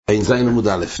אין זין עמוד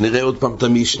א', נראה עוד פעם את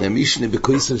המשנה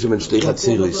בקויסל שבין שתי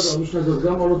חצריס.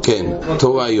 כן,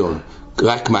 אותו רעיון.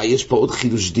 רק מה, יש פה עוד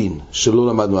חידוש דין שלא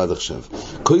למדנו עד עכשיו.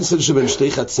 קויסל שבין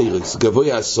שתי חצריס,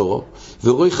 גבוה עשור,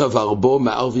 ורויך וערבו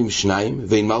מערבים שניים,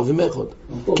 ואין מערבים אחד.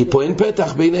 כי פה אין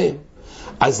פתח ביניהם.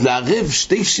 אז לערב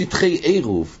שתי שטחי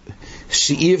עירוב,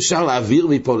 שאי אפשר להעביר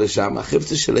מפה לשם,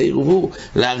 החפצה של העירוב הוא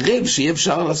לערב שאי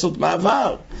אפשר לעשות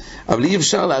מעבר. אבל אי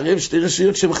אפשר לערב שתי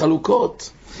רשויות שהן חלוקות.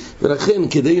 ולכן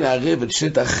כדי לערב את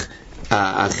שטח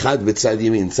האחד בצד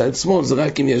ימין, צד שמאל, זה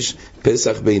רק אם יש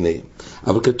פסח ביניהם.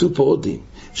 אבל כתוב פה עוד דין,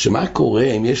 שמה קורה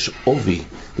אם יש עובי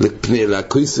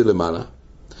לקויסל למעלה?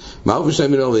 מה עובי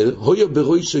שלהם אומר? הויה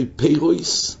בראשי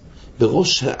פירויס,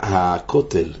 בראש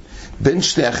הכותל, בין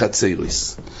שתי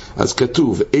החצריס. אז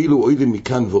כתוב, אילו אוילים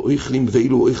מכאן ואויכלים,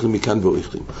 ואילו אויכלים מכאן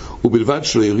ואויכלים. ובלבד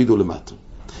שלא יורידו למטה.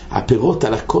 הפירות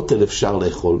על הכותל אפשר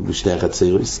לאכול בשתי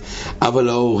החצריס, אבל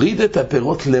להוריד את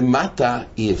הפירות למטה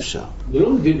אי אפשר. זה לא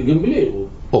גם בלי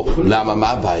עירוב. למה? מה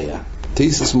הבעיה?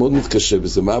 תיסס מאוד מתקשה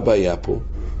בזה. מה הבעיה פה?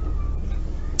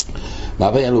 מה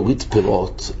הבעיה להוריד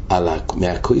פירות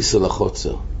מהקויסל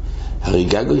לחוצר? הרי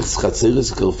גגויס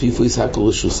חצריס קרפיפו יסקל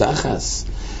רשוס אחס,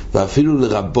 ואפילו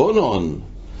לרבונון,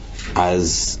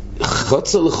 אז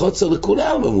חוצר לחוצר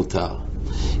לכולם מותר.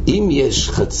 אם יש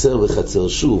חצר וחצר,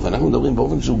 שוב, אנחנו מדברים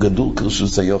באופן שהוא גדול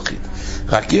כרשוס היוחד,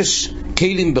 רק יש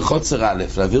כלים בחוצר א',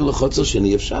 להעביר לחוצר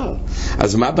שני אפשר.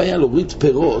 אז מה הבעיה להוריד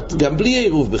פירות גם בלי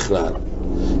עירוב בכלל?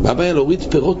 מה הבעיה להוריד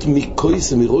פירות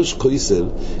מקויסל, מראש קויסל,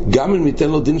 גם אם ניתן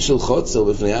לו דין של חוצר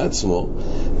בפני עצמו,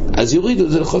 אז יורידו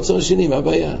את זה לחוצר השני. מה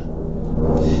הבעיה?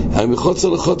 אבל מחוצר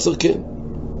לחוצר כן.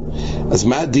 אז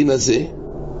מה הדין הזה?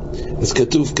 אז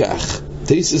כתוב כך,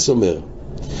 תיסס אומר,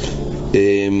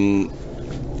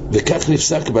 וכך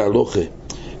נפסק בהלוכה,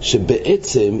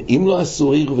 שבעצם אם לא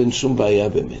עשו עירוב אין שום בעיה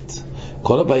באמת.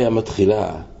 כל הבעיה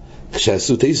מתחילה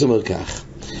כשעשו, תיסס אומר כך,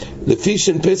 לפי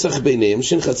שאין פסח ביניהם,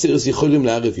 שאין חצריס יכולים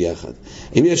לערב יחד.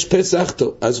 אם יש פסח,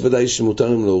 טוב, אז ודאי שמותר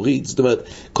להם להוריד. זאת אומרת,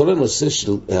 כל הנושא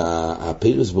של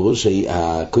הפרס בראש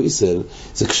הקויסל,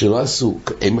 זה כשלא עשו,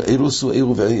 אילו עשו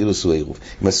עירוב ואילו עשו עירוב.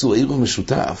 אם עשו עירוב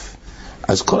משותף,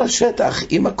 אז כל השטח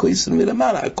עם הקויסל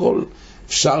מלמעלה, הכל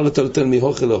אפשר לטלטל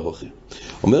מהוכל להוכל.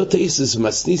 אומר תיסס,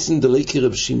 מסניסן דלי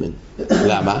כרב שימן.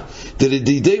 למה?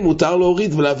 דלדידי מותר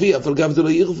להוריד ולהביא, אבל גם דלא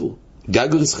ירבו.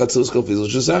 גגוריס חצריס קרפיזו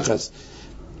שסחס.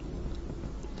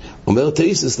 אומר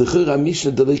תיסס, לכאורה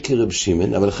המשנה דלי כרב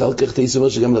שימן, אבל אחר כך תיסס אומר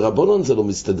שגם לרבונון זה לא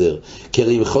מסתדר, כי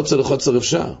הרי מחוצר לחוצר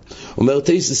אפשר. אומר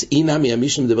תיסס, הנה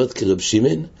מהמשנה מדברת כרב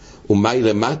שימן, ומאי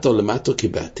למטה או למטה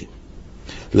כבתים.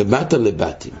 למטה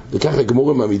לבתים. וכך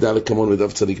הגמורה מעמידה לכמון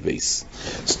מדף צדיק בייס.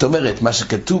 זאת אומרת, מה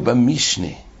שכתוב במשנה,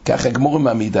 כך הגמורה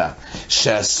מעמידה,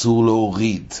 שאסור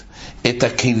להוריד את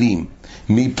הכלים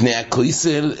מפני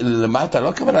הקויסל למטה,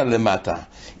 לא כוונה למטה.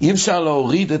 אי אפשר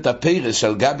להוריד את הפרש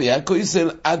על גבי הקויסל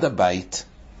עד הבית.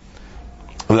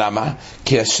 למה?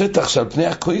 כי השטח של פני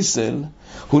הקויסל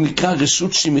הוא נקרא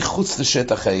רשות שהיא מחוץ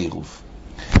לשטח העירוב.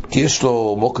 כי יש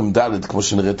לו מוקם ד' כמו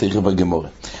שנראה תכף בגמורה.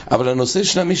 אבל הנושא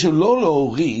של מישהו לא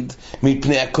להוריד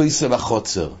מפני הקויסל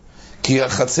החוצר. כי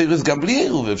החצריס גם בלי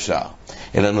עירוב אפשר.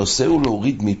 אלא הנושא הוא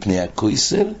להוריד מפני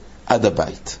הקויסל עד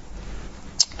הבית.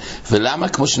 ולמה?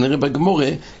 כמו שנראה בגמורה,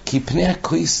 כי פני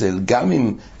הקויסל, גם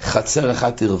אם חצר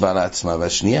אחת ערבה לעצמה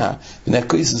והשנייה, פני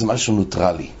הקויסל זה משהו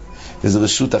נוטרלי. וזו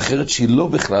רשות אחרת שהיא לא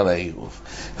בכלל העירוב.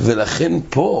 ולכן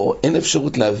פה אין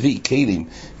אפשרות להביא כלים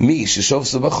מי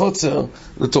ששופסו בחוצר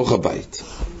לתוך הבית.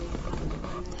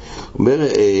 אומר,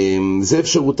 זה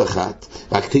אפשרות אחת.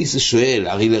 רק תיסס שואל,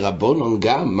 הרי לרבונון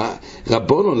גם, מה?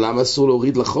 רבונון למה אסור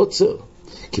להוריד לחוצר?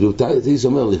 כאילו תיסס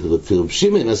אומר, לרב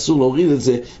שימן אסור להוריד את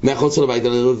זה מהחוצר לבית,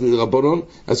 לרבונון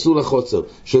אסור לחוצר.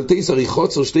 שואל תיסס, הרי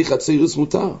חוצר שתי חצריס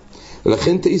מותר.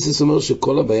 ולכן תיסס אומר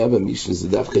שכל הבעיה במשנה זה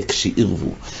דווקא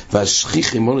כשעירבו,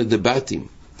 והשכיח אימון דבתים.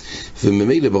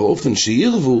 וממילא באופן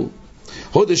שעירבו,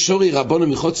 הוד שורי רבונו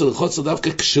מחוצר לחוצר דווקא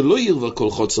כשלא ירבה כל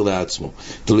חוצר לעצמו.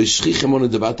 תלוי שכיח אימון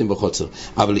דבתים בחוצר.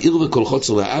 אבל ירבה כל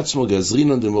חוצר לעצמו,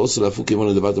 גזרינון דמאוסו להפוק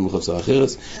אימון דבתים בחוצר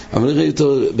אחרת. אבל נראה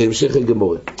יותר בהמשך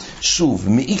הגמורה. שוב,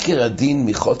 מעיקר הדין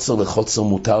מחוצר לחוצר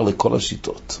מותר לכל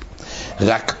השיטות.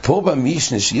 רק פה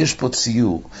במשנה שיש פה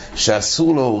ציור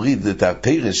שאסור להוריד את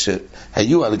הפרש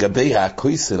שהיו על גבי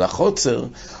הקויסל החוצר,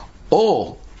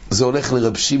 או זה הולך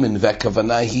לרב שימן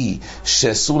והכוונה היא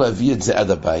שאסור להביא את זה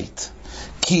עד הבית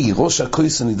כי ראש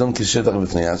הקויסל נידון כשטח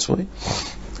בפני עצמו,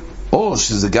 או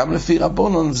שזה גם לפי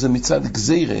רבונון זה מצד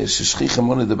גזירה ששכיח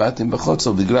אמון דבתים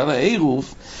בחוצר בגלל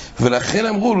העירוב, ולכן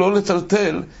אמרו לא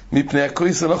לטלטל מפני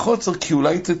הקויסל החוצר כי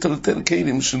אולי תטלטל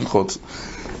כלים של חוצר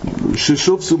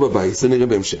ששופסו בבית. זה נראה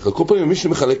בהמשך. כל פעם מי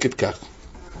שמחלקת כך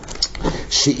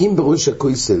שאם בראש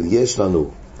הקויסל יש לנו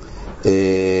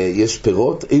יש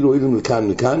פירות, אילו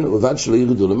מכאן, ובד שלא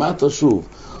ירידו למטה שוב,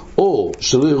 או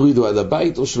שלא ירידו עד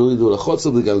הבית, או שלא ירידו לחוצר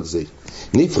בגלל גזיר.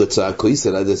 נפרצה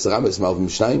הכויסל עד 10 אמס, מערבים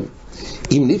 2.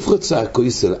 אם נפרצה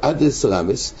הכויסל עד 10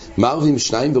 אמס, מערבים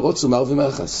 2 ורוצו מערבים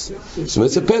 1. זאת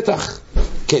אומרת, זה פתח.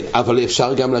 כן, אבל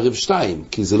אפשר גם לערב 2,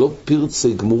 כי זה לא פרצה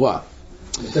גמורה.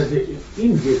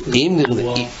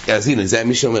 אז הנה, זה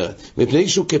מי שאומרת, מפני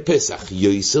שהוא כפסח,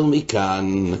 יויסר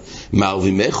מכאן,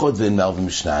 מערבים 1 ומערבים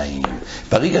 2.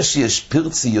 ברגע שיש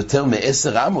פרצה יותר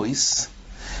מ10 אמוס,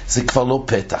 זה כבר לא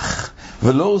פתח,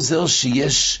 ולא עוזר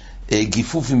שיש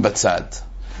גיפופים בצד.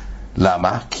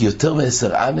 למה? כי יותר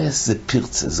מ10 אמס זה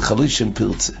פרצה, זה חלוי שם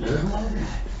פרצה.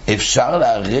 אפשר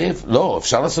לערב, לא,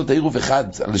 אפשר לעשות עירוב אחד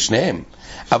לשניהם,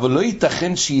 אבל לא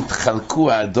ייתכן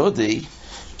שיתחלקו הדודי,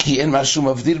 כי אין משהו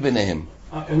מבדיל ביניהם.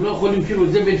 הם לא יכולים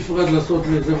כאילו זה בנפרד לעשות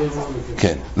לזה ולזה.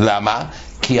 כן, למה?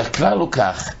 כי הכלל לא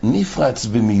כך, נפרץ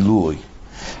במילוי,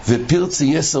 ופרצה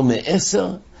 10 מ10,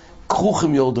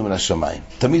 כרוכם יורדו מן השמיים.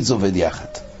 תמיד זה עובד יחד.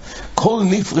 כל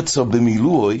נפרצו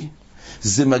במילוי,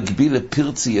 זה מקביל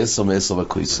לפרצה 10 מ10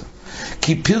 בכויסה.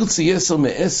 כי פרצה 10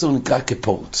 מ10 נקרא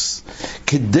כפורץ.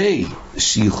 כדי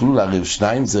שיוכלו לערב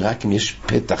 2, זה רק אם יש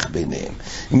פתח ביניהם.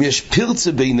 אם יש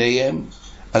פרצה ביניהם,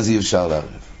 אז אי אפשר לערב.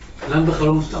 למה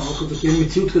בחלום סתם? כי אין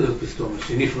מציאות כזאת פסתום,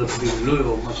 שנפרץ במילוי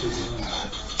או משהו כזה.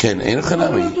 כן, אין לך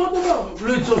נמי.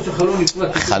 לא יצור שחלון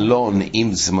נפרץ. חלון, אם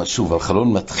זה משהו, אבל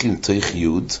חלון מתחיל תוך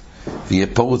יוד, ויהיה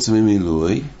פורץ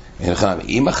במילוי, אין לך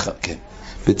נמי. כן.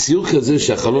 בציור כזה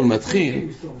שהחלון מתחיל,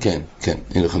 כן,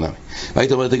 אין לך נמי.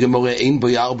 והיית אומרת הגמורה, אין בו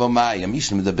 4 מאי,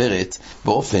 המשנה מדברת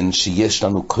באופן שיש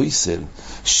לנו כויסל,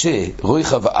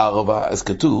 שרויחב 4, אז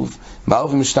כתוב,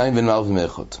 מערבים 2 ומערבים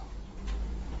 1.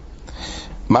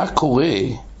 מה קורה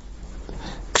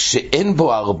כשאין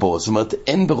בו 4, זאת אומרת,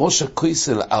 אין בראש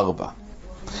הכויסל 4?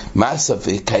 מה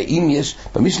הספק? האם יש,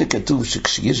 במשנה כתוב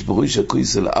שכשיש בראש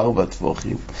הכויסל 4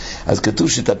 טפוחים, אז כתוב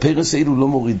שאת הפרס האלו לא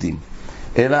מורידים,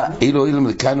 אלא אילו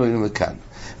לכאן או אילו לכאן.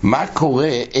 מה קורה?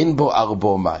 אין בו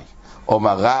 4 מאי.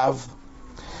 אומר רב,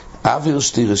 אבר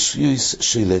שתי רשויס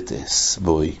שילתס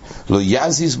בוי, לא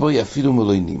יזיז בוי אפילו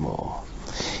מלוי נימו.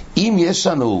 אם יש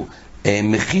לנו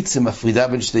מחיצה מפרידה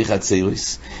בין שתי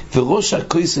חצרוס, וראש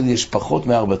הכויסל יש פחות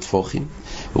מ4 טפוחים,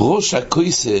 ראש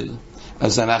הכויסל,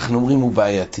 אז אנחנו אומרים הוא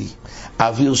בעייתי.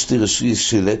 אוויר שתי רשויס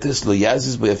שילתס, לא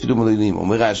יזיז בו אפילו מלוינים.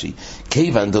 אומר רש"י,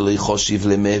 כיוון דלוי חושיב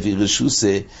למעביר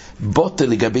רשוסה, בוטה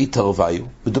לגבי תרוויו.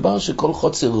 מדובר שכל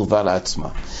חוצר ערבה לעצמה.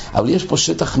 אבל יש פה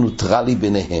שטח נוטרלי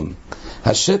ביניהם.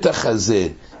 השטח הזה,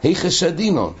 היכש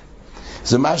הדינון,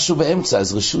 זה משהו באמצע,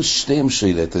 אז רשוס שתיהם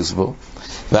שילתס בו.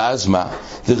 ואז מה?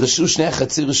 ורשוס שני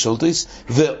החציר שולטס,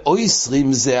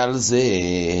 ואויסרים זה על זה,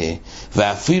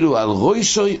 ואפילו על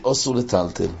רוישוי אוסו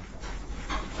לטלטל.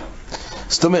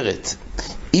 זאת אומרת,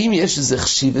 אם יש איזה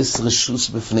חשיבס רשוס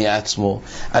בפני עצמו,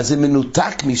 אז זה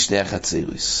מנותק משני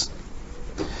החצירוס.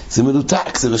 זה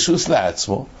מנותק, זה רשוס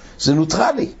לעצמו, זה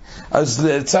נוטרלי. אז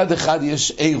לצד אחד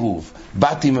יש עירוב,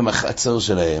 בתים עם החצר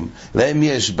שלהם, להם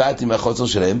יש בתים עם החצר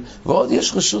שלהם, ועוד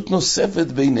יש רשות נוספת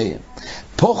ביניהם.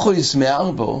 פוחויס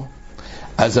מארבו,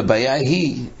 אז הבעיה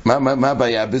היא, מה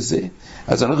הבעיה בזה?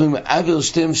 אז אנחנו אומרים, אבר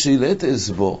שתיהם שילתס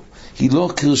בו, היא לא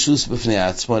קרשוס בפני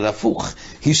עצמו, אלא הפוך,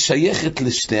 היא שייכת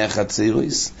לשני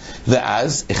החצירוס,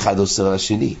 ואז אחד עושה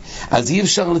לשני. אז אי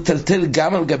אפשר לטלטל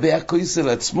גם על גבי הכויסל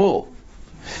עצמו.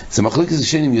 זה מחלוקת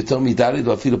ראשונים יותר מדלת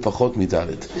או אפילו פחות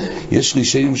מדלת. יש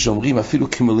ראשונים שאומרים אפילו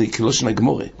כלושן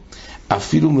הגמורה,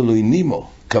 אפילו מלוי נימו,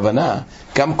 כוונה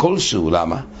גם כלשהו.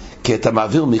 למה? כי אתה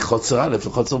מעביר מחוצר א'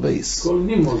 לחוצר בייס.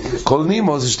 כל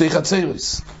נימו זה שתי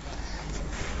חצירוס.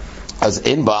 אז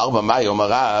אין בו 4 מאי,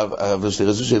 אומר רב, אבל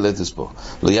שתרסו שאלתס פה,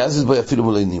 לא יעזז בו אפילו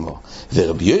מלוי נימו.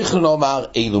 ורבי יוחנן אומר,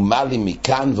 אילו מעלים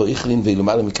מכאן ואיכלין, ואילו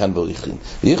מעלים מכאן ואיכלין.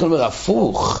 ויוחנן אומר,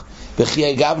 הפוך,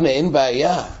 בחיי גבנה אין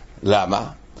בעיה. למה?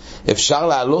 אפשר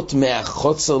לעלות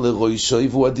מהחוצר לרוישוי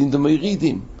והוא הדין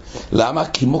דמוירידים. למה?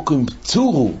 כי מוקם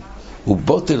פטורו, הוא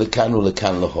בוטה לכאן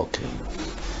ולכאן להוקר.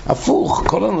 הפוך,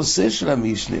 כל הנושא של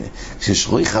המשנה, כשיש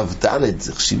רויחב ד'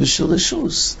 זה חשיבה של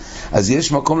רשוס, אז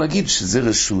יש מקום להגיד שזה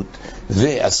רשות,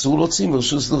 ואסור להוציא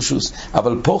מרשוס לרשוס,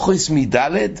 אבל פה חויס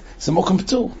מד' זה מוקם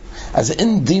פטור. אז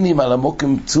אין דינים על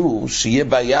המוקם פטור שיהיה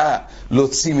בעיה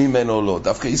להוציא ממנו או לא,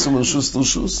 דווקא איסו מרשוס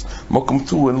לרשוס, מוקם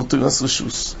פטור אין לו תרס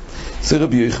רשוס. זה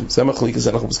רבי יוחנן, זה המחליק הזה,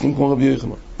 אנחנו מסכים כמו רבי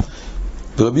יוחנן.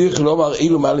 ורבי יוחנן לא אמר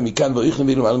אילו מעלה מכאן ואיכלין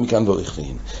ואילו מעלה מכאן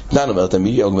ואיכלין. תנן אומרת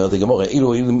המי, אומרת הגמורה,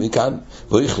 אילו מכאן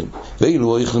ואיכלין,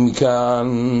 ואילו איכלין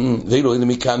מכאן, ואילו איכלין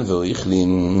מכאן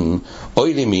ואיכלין,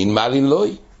 אוי למין מעלין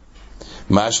לוי.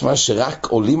 משמע שרק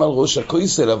עולים על ראש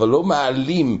הכויסל, אבל לא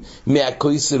מעלים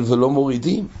מהכויסל ולא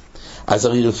מורידים. אז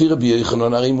הרי לפי רבי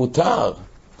יוחנן הרי מותר.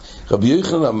 רבי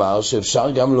יוחנן אמר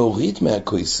שאפשר גם להוריד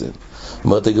מהכויסל.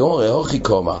 אומרת הגמרא, הוכי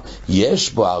קומא,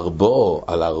 יש בו ארבו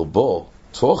על ארבו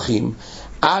טפוחים,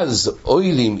 אז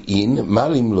אוילים אין,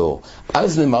 מלים לא.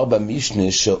 אז נאמר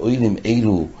במשנה שאוילים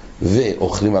אלו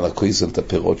ואוכלים על הכויסל את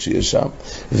הפירות שיש שם,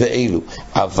 ואלו.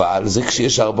 אבל זה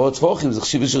כשיש ארבו טפוחים, זה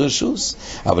חשיב של רשוס.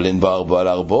 אבל אין בו ארבו על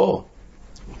ארבו.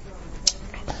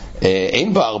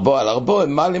 אין בו ארבו על ארבו,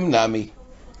 הם מלים נמי.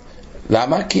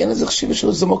 למה? כי אין לזה חשיב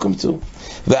של זה מוקם טור.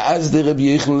 ואז די רבי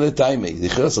יוחנן לתיימי,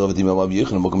 זכר עשר רבי דימה רבי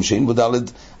יוחנן, מוקם שאין בו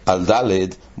דלת על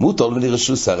דלת, מותר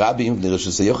לרשוס הרבים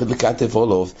ולרשוס היוחד לכתף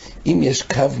אולוב. אם יש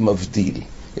קו מבדיל,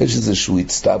 יש איזשהו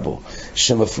הצטבו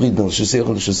שמפריד בין רשוס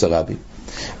היוחד לרשוס הרבים,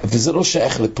 וזה לא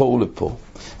שייך לפה ולפה,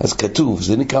 אז כתוב,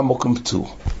 זה נקרא מוקם טור.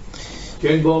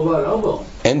 אין בו ארבע על ארבע.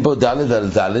 אין בו דלת על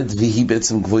דלת, והיא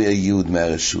בעצם גבוי היוד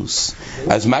מהרשוס.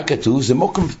 אז מה כתוב? זה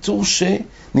מוקם טור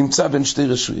שנמצא בין שתי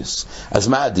רשויס. אז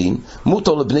מה הדין?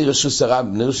 מותר לבני רשוס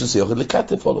הרבים, בני רשוס היוחד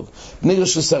לכתף אולוב. בני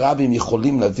רשוס הרבים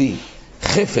יכולים להביא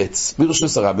חפץ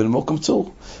מרשוס הרבים למוקם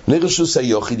טור. בני רשוס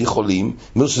היוחד יכולים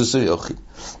מרשוס היוחד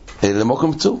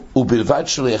למוקם טור, ובלבד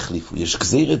שלא יחליפו. יש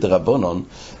גזירת דרבנן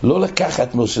לא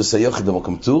לקחת מרשוס היוחד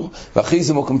למוקם טור, ואחרי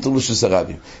זה מוקם טור לרשוס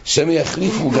הרבים, שהם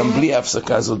יחליפו גם בלי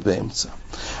ההפסקה הזאת באמצע.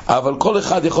 אבל כל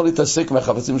אחד יכול להתעסק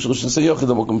מהחפצים של רשוס היוחד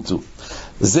למוקם טור.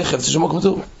 זה חפץ של מוקם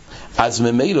טור. אז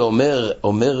ממילא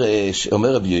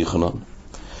אומר רבי יוחנן,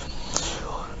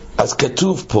 אז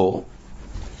כתוב פה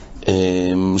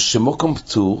שמוקם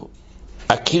טור,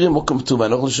 הכיר מוקם טור,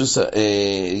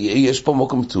 יש פה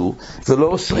מוקם טור, ולא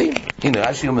אוסרים. הנה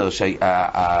רש"י אומר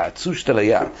שהצוש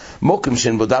תליה, מוקם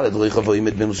שאין בו דלת רוח אבוים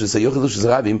את בין רשוס היוחד לרשוס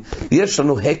הרבים, יש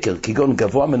לנו הקר, כגון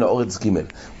גבוה מן האורץ ג'.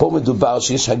 פה מדובר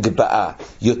שיש הגבהה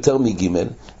יותר מג',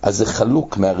 אז זה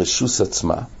חלוק מהרשוס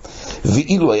עצמה.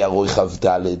 ואילו היה רוח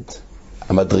דלת,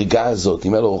 המדרגה הזאת,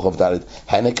 אם היה לו רוח דלת,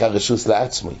 היה נקרא רשוס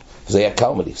לעצמי, זה היה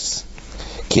קרמליס.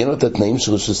 כי אין לו את התנאים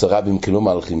של רשוס הרבים, כי לא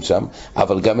מהלכים שם,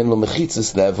 אבל גם אין לו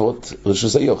מחיצס להוות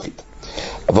רשוס היוחד.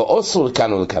 ואוסר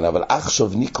לכאן ולכאן, אבל עכשיו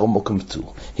נקרא מוקם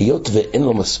טור, היות ואין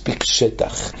לו מספיק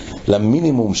שטח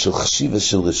למינימום של חשיבה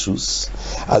של רשוס,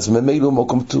 אז ממילא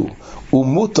מוקם טור.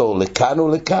 ומותר לכאן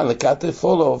ולכאן, לכתף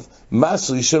אולוב,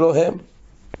 מסוי שלו הם.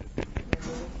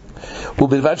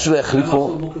 ובלבד שלא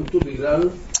יחליפו,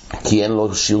 כי אין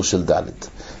לו שיעור של דלת.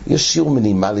 יש שיעור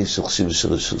מינימלי של חשיבה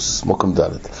של רשוס, מוקם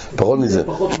דלת. פחות מזה. זה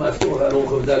פחות מהשיעור על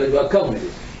רוחב דלת והקרמליס.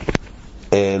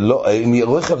 לא,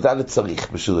 רוחב דלת צריך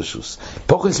בשביל רשוס.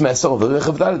 פוחס מעשור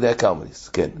ורוחב דלת היה קרמליס,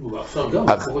 כן. ועכשיו גם,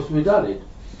 פוחס מדלת.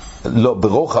 לא,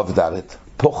 ברוחב דלת.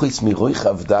 פוחס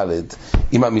מרוחב דלת,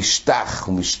 אם המשטח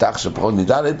הוא משטח של פחות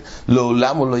מדלת,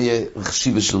 לעולם הוא לא יהיה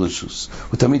חשיבה של רשוס.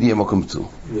 הוא תמיד יהיה מוקם טור.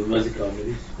 ומה זה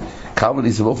קרמליס?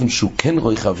 קרמליס זה באופן שהוא כן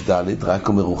רוחב דלת, רק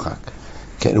הוא מרוחק.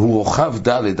 כן, הוא רוחב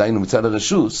דלת, דיינו מצד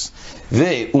הרשוס,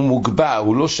 והוא מוגבר,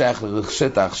 הוא לא שייך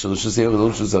לשטח של רשוס היוחד או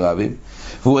רשוס הרבים,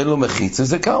 והוא אין לו מחיצה,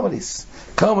 זה קרמליס.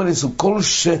 קרמליס הוא כל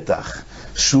שטח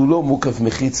שהוא לא מוקף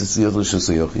מחיצה להיות רשוס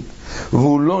היוחד,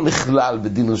 והוא לא נכלל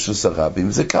בדין רשוס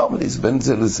הרבים, זה קרמליס, בין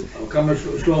זה לזה. אבל כמה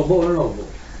יש לו ארבע או אין לו ארבע?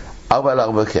 4 על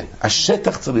 4, כן.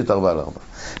 השטח צריך להיות 4 על 4.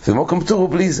 ומוקם טור הוא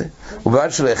בלי זה.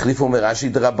 ובעד שלא יחליפו אומר רש"י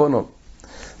דרבנן.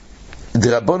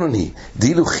 דרבנן היא,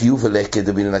 דאילו חיוב ולקה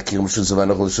דבינן הכיר משהו זו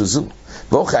ואנוכל שזו.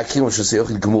 ואוכי הכיר משהו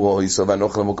שיוכל גמורו היסו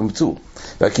ואנוכל מוקם טור.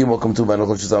 והכיר מוקם טור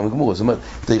ואנוכל שזו וגמורו. זאת אומרת,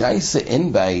 דרייסה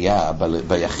אין בעיה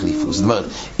ביחליפו. זאת אומרת,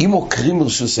 אם עוקרים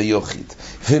רשוס היוחד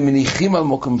ומניחים על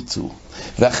מוקם טור,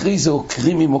 ואחרי זה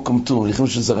עוקרים ממוקם טור ומניחים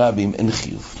רשוס הרבים, אין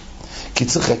חיוב. כי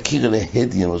צריך להכיר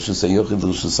להדיין רשוס היוחד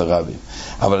ורשוס הרבים.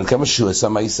 אבל על כמה שהוא עשה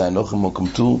מייסה אנוכם מוקם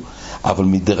טור, אבל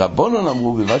מדרבנן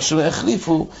אמרו בלבד שלא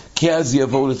יחליפו, כי אז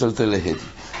יבואו לטלטל להדיין.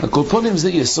 הקורפונים זה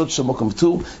יסוד של מוקם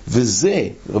טור, וזה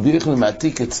רבי יוחנן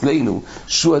מעתיק אצלנו,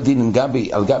 שהוא הדין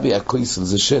על גבי הכויסל,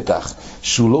 זה שטח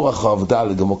שהוא לא רחב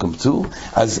דלת גם מוקם טור,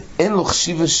 אז אין לו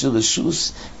חשיבה של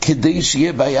רשוס כדי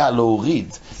שיהיה בעיה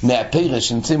להוריד מהפרש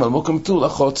שנמצאים על מוקם טור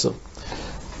לחוצר.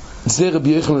 זה רבי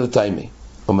יוחנן לתיימי.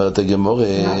 אומרת הגמרא,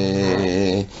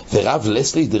 ורב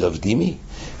לסלי דרב דימי,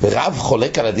 ורב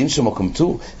חולק על הדין של מוקם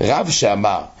טור, רב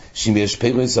שאמר שאם יש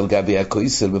פירוס על גבי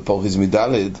הכויסל בפורחיז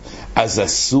מדלת, אז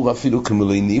אסור אפילו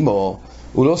כמוליינימו,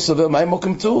 הוא לא סובר מה עם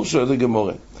מוקם טור, שואל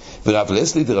הגמרא. ורב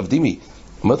לסלי דרב דימי,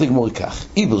 אומרת הגמרא כך,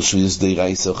 איבר שויס די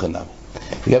רייס או חנם.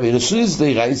 לגבי רשוס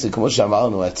די רייס, כמו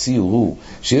שאמרנו, הציור הוא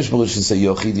שיש בו רשוס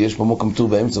היוחד, יש בו מוקם טור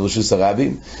באמצע רשוס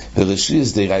הרבים,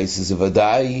 ורשוס די רייס זה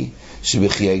ודאי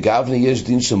שבחיי גבנה יש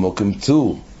דין של מוקם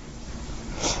טור.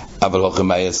 אבל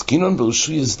הוכמה יסקינון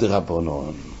ברשוס די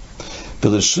רבונון.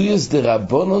 ברשוס די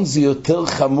רבונון זה יותר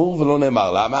חמור ולא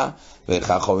נאמר. למה?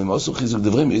 וכך אומרים עשו חיזוק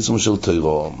דברים בעיצום של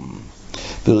תוירום.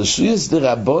 ברשויות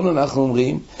דרבון אנחנו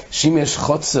אומרים שאם יש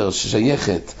חוצר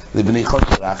ששייכת לבני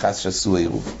חוצר האחת שעשו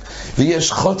עירוב,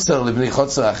 ויש חוצר לבני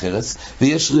חוצר אחרת,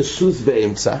 ויש רשות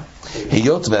באמצע,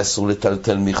 היות ואסור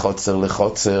לטלטל מחוצר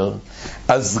לחוצר,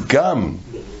 אז גם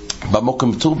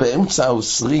במוקם טור באמצע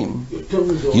האוסרים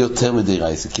יותר מדי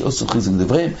רייסה, כי אוסר חיזק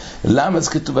דבריהם. למה אז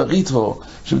כתוב הריטבו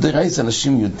שבדי רייסה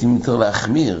אנשים יודעים יותר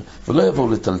להחמיר ולא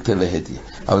יבואו לטלטל להדי,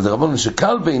 אבל דרבון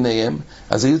שקל ביניהם,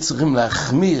 אז היו צריכים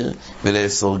להחמיר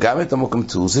ולאסור גם את המוקם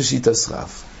טור. זה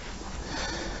שיתסרף.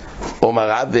 אומר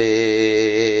רב,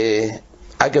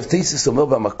 אגב תייסס אומר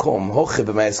במקום הוכה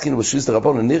במה יסקינו בשוס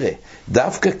דרבון נראה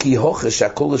דווקא כי הוכה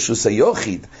שהכל רשוס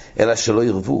היוחיד אלא שלא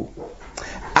ירבו,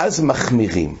 אז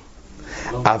מחמירים.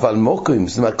 אבל מוקרים,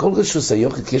 זאת אומרת, כל רשוס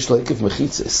היוחיד כי יש לו עקב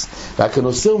מחיצס, רק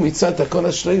הנושא הוא מצד הכל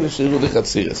השלם שירו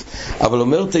בחצירס. אבל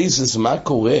אומר תייסס, מה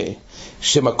קורה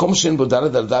שמקום שאין בו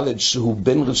דלת על דלת שהוא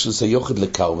בין רשוס היוחיד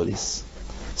לקרמליס,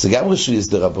 זה גם רשוס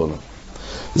דרבון.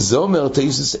 זה אומר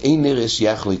תייסס אין נראה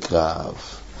שייך לקרב,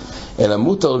 אלא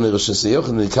מותר לרשוס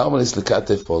היוחיד לקרמליס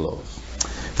לקטף פולוב.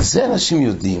 זה אנשים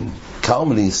יודעים.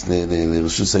 קרמליס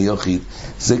לרשוס היוחיד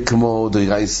זה כמו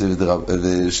דיירייס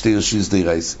ושתי רשוס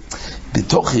דיירייס.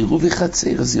 בתוך עירוב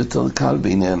וחציר זה יותר קל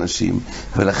בעיני אנשים,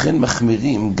 ולכן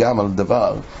מחמירים גם על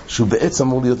דבר שהוא בעצם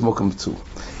אמור להיות מוקם פטור.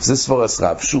 זה סבור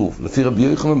הסרב. שוב, לפי רבי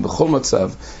יוחנן בכל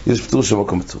מצב יש פטור של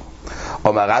מוקם פטור.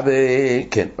 אומר רבי,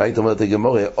 כן, מה היית אומרת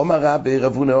הגמורה? אומר רבי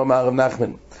רבונה אומר רב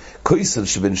נחמן, כויסל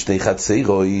שבין שתי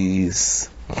חציירויס,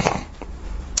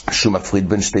 שהוא מפריד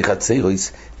בין שתי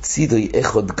חציירויס, צידוי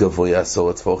אחד גבוה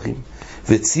 10 טפוחים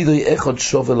וצידוי אחד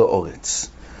שובל לאורץ.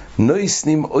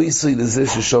 נויסנים אויסוי לזה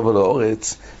ששובל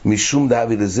לאורץ משום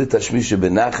דאבי לזה תשמיש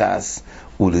שבנחס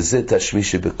ולזה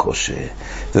תשמיש שבקושה,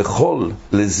 וכל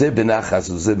לזה בנחס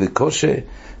ולזה בקושה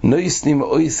נויסנים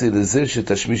אויסוי לזה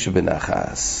שתשמיש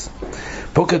שבנחס.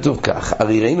 פה כתוב כך,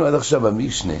 הרי ראינו עד עכשיו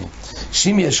במשנה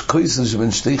שאם יש כויסל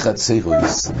שבין שתי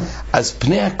חציירויס, אז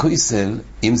פני הכויסל,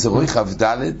 אם זה רוי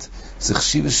חבדלת, זה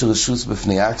חשיבה של רשוס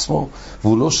בפני עצמו,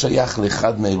 והוא לא שייך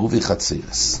לאחד מהעירובי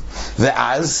חציירס.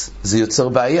 ואז זה יוצר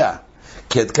בעיה,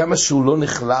 כי עד כמה שהוא לא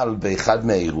נכלל באחד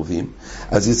מהעירובים,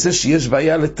 אז יוצא שיש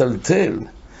בעיה לטלטל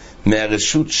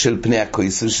מהרשות של פני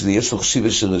הכויסל, שיש לו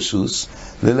חשיבה של רשוס,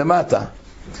 ללמטה.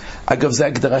 אגב, זה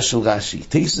הגדרה של רש"י.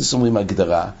 תייסס אומרים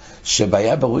הגדרה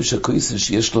שהבעיה בראש הכויסל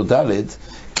שיש לו ד'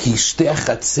 כי שתי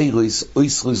החציירויס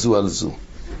אויסרו זו על זו.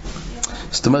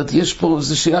 זאת אומרת, יש פה,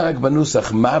 זה שאלה רק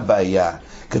בנוסח, מה הבעיה?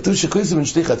 כתוב שכויסל בין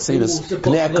שתי חציירויס,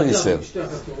 פני הכויסל.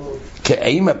 כי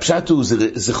האם הפשט הוא,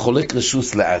 זה חולק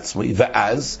רשוס לעצמו,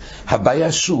 ואז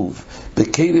הבעיה שוב,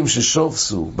 בכלים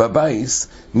ששובסו בבייס,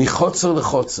 מחוצר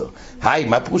לחוצר. היי,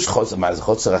 מה פירוש חוצר? מה, זה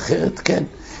חוצר אחרת? כן.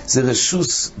 זה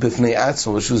רשוס בפני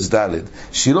עצמו, רשוס ד'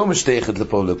 שהיא לא משתייכת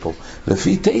לפה ולפה.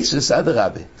 לפי תייסס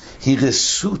אדרבה, היא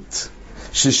רשות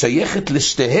ששייכת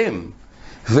לשתיהם,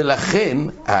 ולכן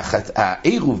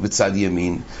העירוב בצד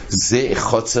ימין זה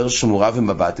חוצר שמורה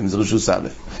ומבטים, זה רשוס א'.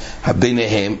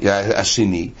 ביניהם,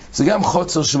 השני, זה גם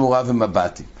חוצר שמורה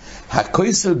ומבטים.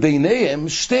 הכויסל ביניהם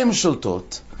שתיהם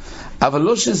שולטות, אבל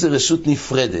לא שזה רשות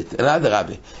נפרדת, אלא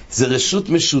אדרבה, זה רשות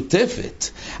משותפת,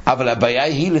 אבל הבעיה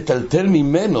היא לטלטל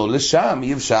ממנו לשם,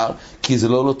 אי אפשר, כי זה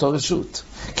לא אותו רשות.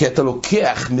 כי אתה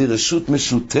לוקח מרשות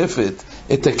משותפת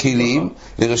את הכלים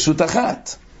לרשות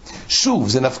אחת. שוב,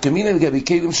 זה נפקמין לגבי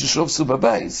כלים ששובסו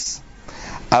בבייס.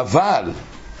 אבל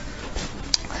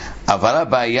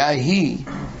הבעיה היא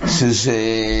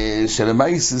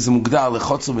שלמייס זה מוגדר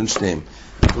לחוצר בין שניהם.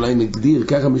 אולי נגדיר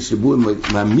ככה משבוע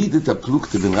מעמיד את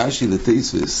הפלוקטה בין רש"י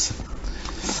לתייסס.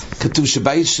 כתוב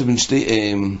שבייס שבין שתי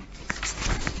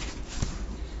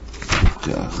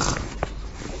כך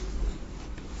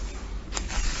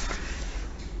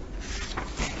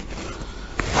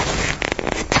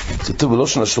כתוב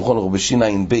בלושן השולחן ערוך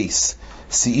בשיניים בייס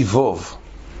סעיבוב,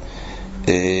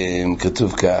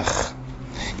 כתוב כך,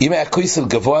 אם היה כויסל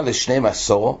גבוה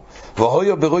ל12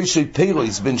 והויו בראשי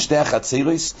פירויס בין שני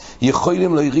החציירויס,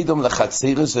 יכולים לא ירידום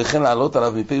לחציירויס וכן לעלות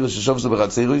עליו מפירוס ששובסו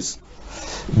בחציירויס,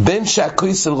 בין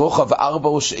שהכויסל רוחב 4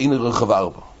 או שאין רוחב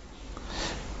 4.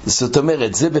 זאת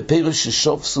אומרת, זה בפירוס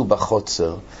ששובסו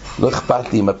בחוצר, לא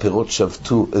אכפת לי אם הפירות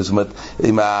שבתו, זאת אומרת,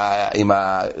 אם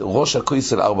הראש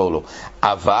הכויסל 4 או לא,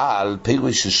 אבל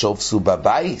פירוס ששובסו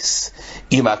בבייס,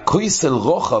 אם הכויסל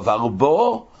רוחב 4,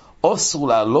 אסור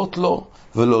לעלות לו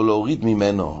ולא להוריד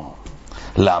ממנו.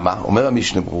 למה? אומר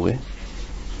המשנה ברורה,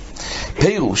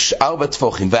 פירוש 4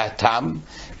 טפוחים והטעם,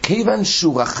 כיוון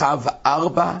שהוא רחב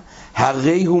 4,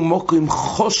 הרי הוא מוקרים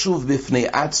חשוב בפני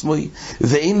עצמו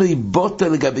ואין לו בוטה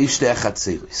לגבי שתי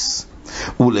החציירויס.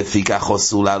 ולפי כך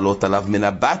אסור לעלות עליו מן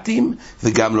הבתים,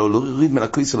 וגם לא להוריד מן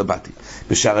הכויסל לבתים.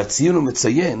 בשער הציון הוא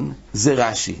מציין, זה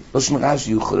רש"י. לא שם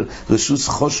רש"י, רשוס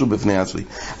חושו בפני עצמי.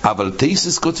 אבל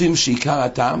תייסס כותבים שעיקר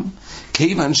הטעם,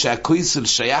 כיוון שהכויסל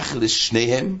שייך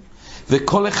לשניהם,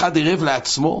 וכל אחד ערב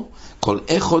לעצמו, כל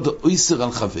אחד אויסר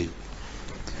על חבר.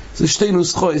 זה שתי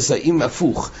נוסחויס, האם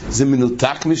הפוך, זה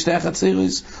מנותק משתי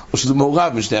החצרוס, או שזה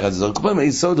מעורב משתי החצרוס. כל פעם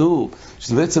היסוד הוא,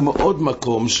 שזה בעצם עוד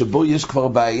מקום שבו יש כבר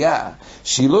בעיה,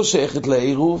 שהיא לא שייכת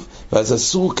לעירוב, ואז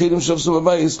אסור כלים שעשו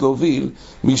בבייס להוביל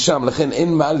משם, לכן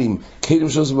אין מעלים כלים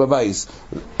שעשו בבייס,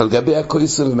 על גבי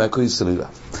הכויסל ומהכויסל אליו.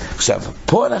 עכשיו,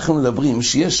 פה אנחנו מדברים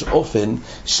שיש אופן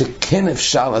שכן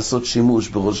אפשר לעשות שימוש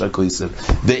בראש הכויסל,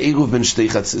 בעירוב בין שתי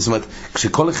חצרוס, זאת אומרת,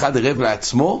 כשכל אחד ערב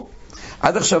לעצמו,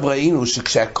 עד עכשיו ראינו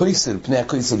שכשהכויסל, פני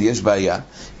הכויסל יש בעיה,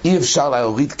 אי אפשר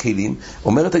להוריד כלים.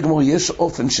 אומרת הגמור, יש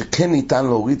אופן שכן ניתן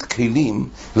להוריד כלים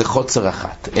לחוצר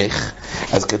אחת. איך?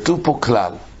 אז כתוב פה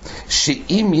כלל,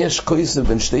 שאם יש כויסל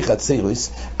בין שתי חצרוס,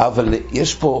 אבל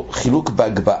יש פה חילוק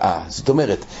בהגבהה. זאת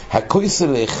אומרת, הכויסל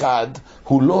לאחד,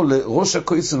 הוא לא, ראש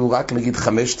הכויסל הוא רק נגיד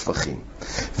 5 טפחים.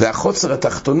 והחוצר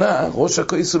התחתונה, ראש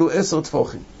הכויסל הוא 10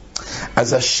 טפחים.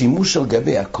 אז השימוש על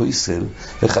גבי הכויסל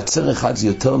לחצר אחד זה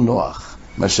יותר נוח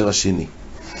מאשר השני.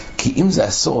 כי אם זה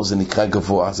עשור זה נקרא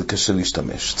גבוה, זה קשה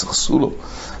להשתמש, צריך עשו לו.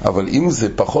 אבל אם זה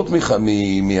פחות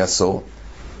מעשור,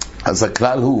 אז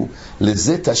הכלל הוא,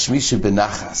 לזה תשמיש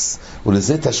שבנחס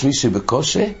ולזה תשמיש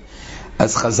שבקושה.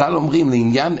 אז חז"ל אומרים,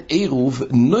 לעניין עירוב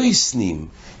נויסנים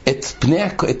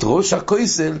את ראש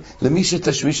הכויסל למי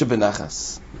שתשמיש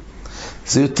שבנחס.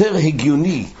 זה יותר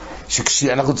הגיוני,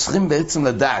 שכשאנחנו צריכים בעצם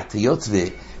לדעת, היות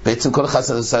ובעצם כל אחד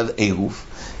עושה עירוב,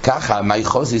 ככה, מי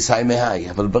חוז יסי מהי,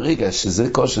 אבל ברגע שזה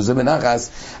קוש, שזה בנחס,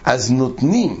 אז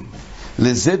נותנים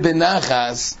לזה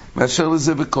בנחס, מאשר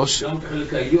לזה בקוש. גם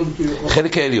חלק העליון.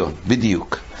 חלק העליון,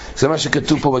 בדיוק. זה מה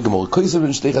שכתוב פה בגמור. כויסל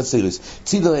בין שתי חצרוס,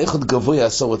 צידו אחד גבוה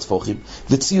 10 טפחים,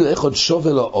 וצידו אחד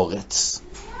שווה לו אורץ.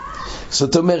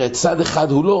 זאת אומרת, צד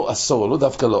אחד הוא לא עשור, לא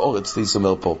דווקא לאורץ, תייס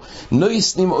אומר פה.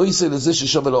 נויסנים אויסה לזה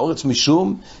ששווה לאורץ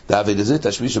משום, דאבי לזה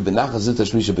תשמיש בנחס, זה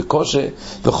תשמיש בקושה,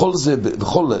 וכל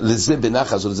לזה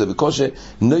בנחס ולזה בקושה,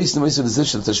 נויסנים אויסה לזה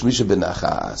של תשמיש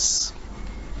בנחס.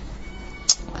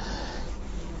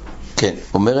 כן,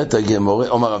 אומרת הגמורה,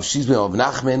 אומר רב שיזבן, רב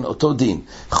נחמן, אותו דין.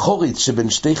 חוריץ שבין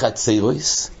שתי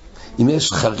חצרוס, אם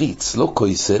יש חריץ, לא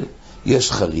כויסל,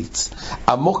 יש חריץ,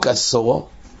 עמוק עשורו,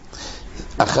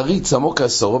 החריץ עמוק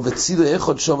עשורו וצידו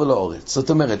אחד שווה לאורץ. זאת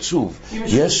אומרת, שוב,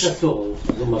 יש עשור,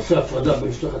 זה מעשה הפרדה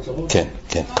בין שתי חצרות? כן,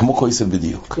 כן, כמו כויסל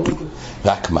בדיוק.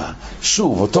 רק מה?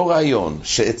 שוב, אותו רעיון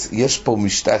שיש פה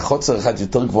חוצר אחד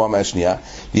יותר גבוה מהשנייה,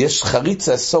 יש חריץ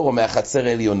עשורו מהחצר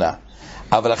העליונה,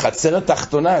 אבל החצר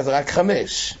התחתונה זה רק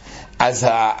 5. אז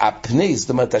הפני, זאת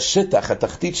אומרת השטח,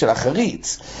 התחתית של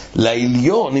החריץ,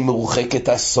 לעליון היא מרוחקת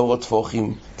 10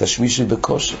 טפחים, תשמיש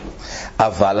בקושה.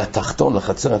 אבל התחתון,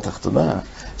 לחצר התחתונה,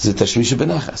 זה תשמיש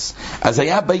בנחס. אז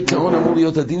היה בעיקרון אמור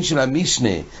להיות הדין של המשנה,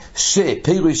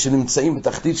 שפירוש שנמצאים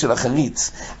בתחתית של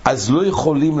החריץ, אז לא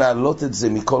יכולים להעלות את זה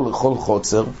מכל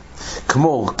חוצר,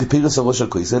 כמו כפירוש על ראש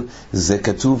הכויסל, זה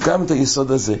כתוב גם את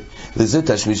היסוד הזה. לזה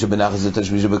תשמיש בנחס, זה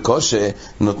תשמיש בקושה.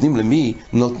 נותנים למי?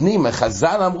 נותנים,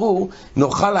 החז"ל אמרו,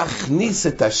 נוכל להכניס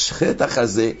את השטח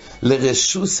הזה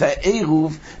לרשוס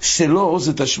העירוב שלו,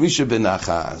 זה תשמיש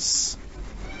בנחס.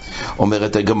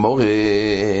 אומרת הגמורה,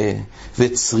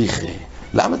 וצריכה.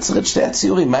 למה צריך את שתי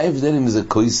הציורים? מה ההבדל אם זה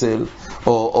כויסל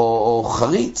או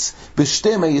חריץ?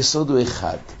 בשתיהם היסוד הוא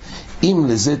אחד. אם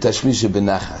לזה תשמיש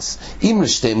בנחס, אם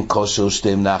לשתיהם כושר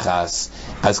שתיהם נחס,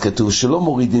 אז כתוב שלא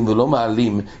מורידים ולא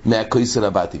מעלים מהכויסל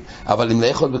הבתים. אבל אם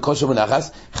לאכול בכושר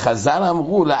ונחס, חז"ל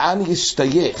אמרו לאן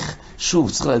ישתייך.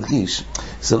 שוב, צריך להדגיש,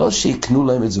 זה לא שיקנו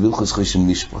להם את זה בהלכות חושן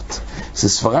משפט. זה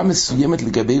סברה מסוימת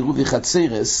לגבי רובי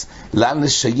חצרס, לאן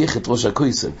לשייך את ראש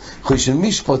הכויסל. חושן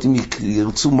משפט, אם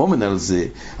ירצו מומן על זה,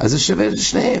 אז זה שווה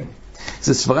לשניהם.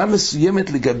 זה סברה מסוימת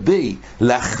לגבי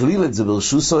להכליל את זה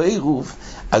ברשוס או עירוב,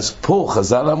 אז פה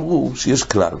חז"ל אמרו שיש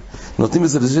כלל, נותנים את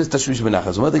זה לזה תשמיש בנחס.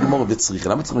 זאת אומרת הגמורה וצריכה,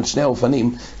 למה צריכים את שני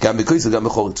האופנים, גם בכויסל גם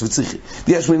בחורץ וצריכה?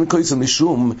 ויש מן כויסל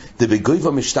משום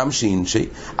דבגויבה משתמשי אינשי,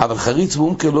 אבל חריץ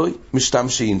ואומקלוי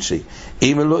משתמשי אינשי,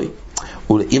 אם אלוי.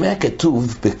 אם היה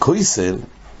כתוב בכויסל,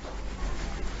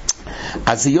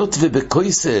 אז היות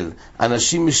ובכויסל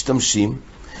אנשים משתמשים,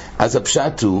 אז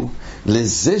הפשט הוא,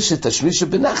 לזה שתשמיש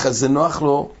בנחס זה נוח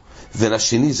לו,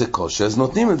 ולשני זה קושי, אז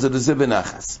נותנים את זה לזה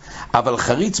בנחס. אבל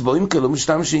חריץ בואים כלא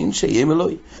משתמשין שיהיה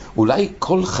אלוהי. אולי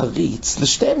כל חריץ,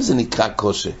 לשתיהם זה נקרא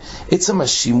קושי. עצם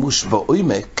השימוש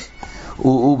בעומק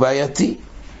הוא בעייתי.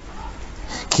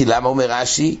 כי למה אומר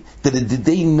רש"י?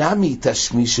 דלדידי נמי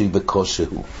תשמישי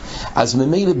בקושהו. אז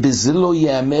ממילא בזה לא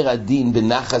יאמר הדין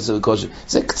בנחס ובקושהו.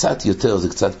 זה קצת יותר, זה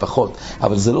קצת פחות,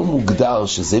 אבל זה לא מוגדר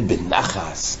שזה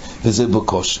בנחס וזה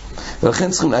בקושהו.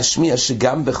 ולכן צריכים להשמיע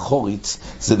שגם בחוריץ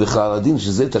זה בכלל הדין,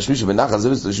 שזה תשמיש בנחס,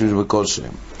 זה תשמיש בקושהו.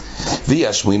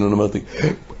 וישמענו, נאמרתי,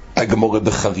 הגמורה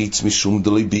בחריץ משום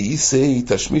דלי באיסי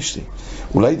תשמיש לי.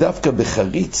 אולי דווקא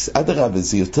בחריץ, אדרבה,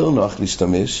 זה יותר נוח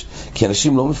להשתמש, כי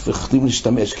אנשים לא מפחדים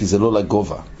להשתמש, כי זה לא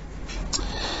לגובה.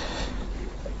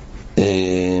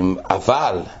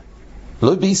 אבל,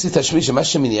 לא באיסי תשמיש, מה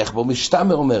שמניח בו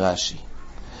משתמר אומר רש"י.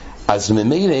 אז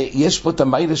ממילא יש פה את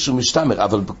המיילה שהוא משתמר,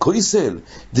 אבל בקויסל,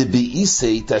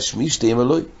 דבאיסי תשמיש תהיה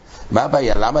אלוהי. מה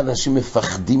הבעיה? למה אנשים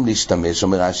מפחדים להשתמש?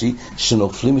 אומר רש"י,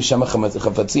 שנופלים משם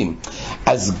חפצים.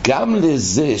 אז גם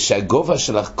לזה שהגובה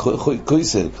של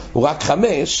הקויסל הוא רק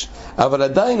 5, אבל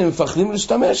עדיין הם מפחדים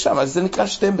להשתמש שם, אז זה נקרא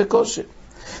שתיהם בקושי.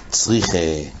 צריכה.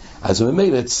 אז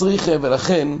ממילא צריכה,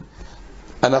 ולכן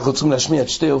אנחנו צריכים להשמיע את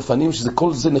שתי אופנים, שזה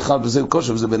כל זה נחל וזה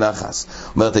בקושי וזה בנחס.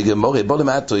 אומרת הגמורה, בוא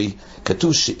למעטוי,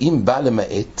 כתוב שאם בא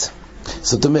למעט,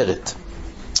 זאת אומרת,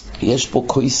 יש פה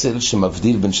קויסל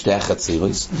שמבדיל בין שתי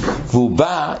החצרות, והוא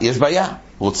בא, יש בעיה,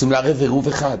 רוצים לערב עירוב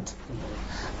אחד.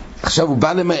 עכשיו הוא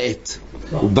בא למעט,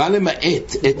 הוא בא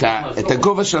למעט את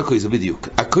הגובה של הקויסל, בדיוק,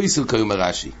 הקויסל כיום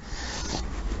רש"י.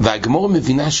 והגמור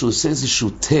מבינה שהוא עושה איזשהו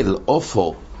תל,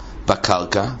 אופו,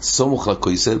 בקרקע, סמוך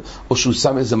לקויסל, או שהוא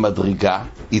שם איזו מדרגה,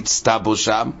 יצטה בו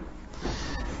שם.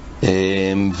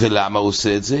 ולמה הוא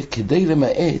עושה את זה? כדי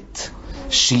למעט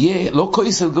שיהיה לא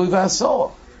קויסל גוי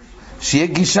ועשור, שיהיה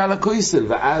גישה לקויסל,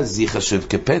 ואז יחשב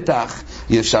כפתח,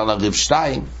 יהיה אפשר לערב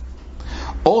 2,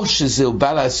 או שזה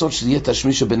בא לעשות שזה יהיה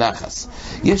תשמיש בנחס.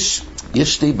 יש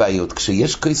שתי בעיות.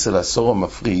 כשיש קויסל עשור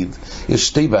המפריד, יש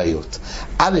שתי בעיות.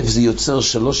 א', זה יוצר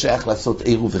שלא שייך לעשות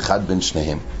עירוב אחד בין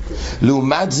שניהם.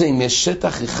 לעומת זה, אם יש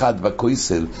שטח אחד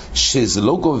בקויסל שזה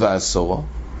לא גובה עשור,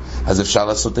 אז אפשר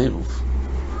לעשות עירוב.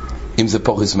 אם זה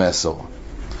פורס מעשור,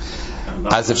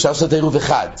 אז אפשר לעשות עירוב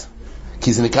אחד,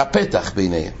 כי זה נקרא פתח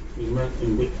ביניהם.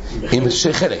 אם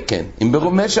שחלק, כן. אם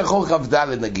במשך רוחב ד'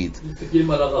 נגיד,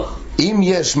 אם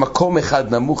יש מקום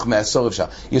אחד נמוך מעשור אפשר.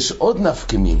 יש עוד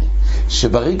נפקא מינה,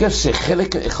 שברגע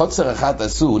שחלק חוצר אחד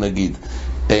עשו, נגיד,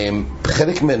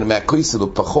 חלק מהקויסל הוא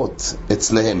פחות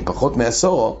אצלהם, פחות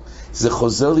מעשור, זה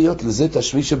חוזר להיות לזה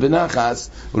תשמיש בנחס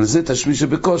ולזה תשמיש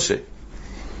בקושי.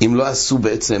 אם לא עשו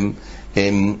בעצם,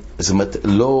 זאת אומרת,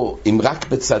 לא, אם רק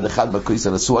בצד אחד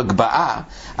בקויסל עשו הגבעה,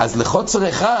 אז לחוצר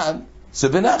אחד זה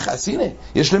בנחס. הנה,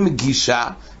 יש להם גישה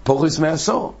פורס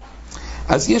מעשור.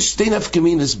 אז יש שתי נפקא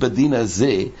מינס בדין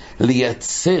הזה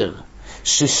לייצר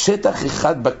ששטח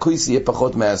אחד בקויסל יהיה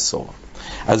פחות מעשור.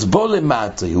 אז בוא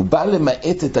למטה, הוא בא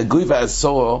למעט את הגוי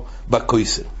והעשור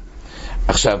בקויסל.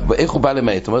 עכשיו, איך הוא בא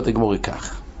למעט? אומרת הגמורה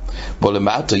כך, בוא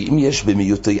למטה, אם יש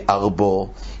במיעוטי ארבו,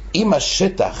 אם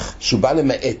השטח שהוא בא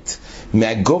למעט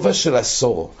מהגובה של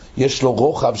עשור יש לו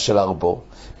רוחב של ארבו,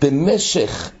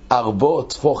 במשך ארבו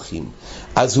טפוחים,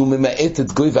 אז הוא ממעט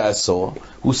את גוי ועשור,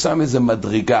 הוא שם איזה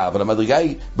מדרגה, אבל המדרגה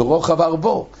היא ברוחב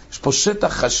ארבו. יש פה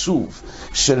שטח חשוב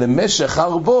שלמשך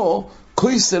ארבו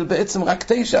קויסל בעצם רק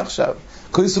 9 עכשיו,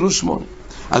 קויסל הוא 8.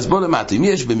 אז בוא למטה, אם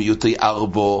יש במיעוטי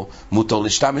ארבו, מותר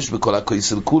להשתמש בכל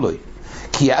הקויסל כולוי,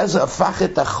 כי אז הפך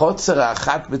את החוצר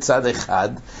האחת בצד אחד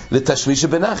לתשמיש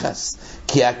בנחס,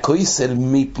 כי הקויסל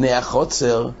מפני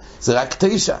החוצר זה רק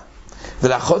 9,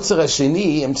 ולחוצר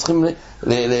השני הם צריכים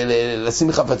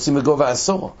לשים חפצים בגובה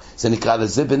עשור, זה נקרא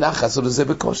לזה בנחס או לזה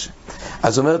בקושי.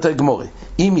 אז אומרת הגמורה,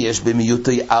 אם יש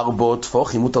במיעוטי ארבו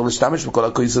טפוחים, מותר להשתמש בכל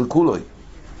הקויסל כולוי,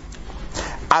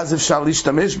 אז אפשר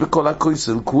להשתמש בכל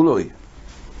הקויסל כולוי.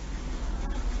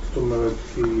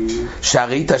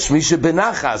 שהרי תשמיש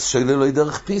בנחס שאלה לא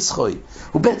דרך פיסחוי,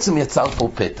 הוא בעצם יצר פה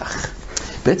פתח.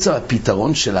 בעצם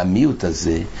הפתרון של המיעוט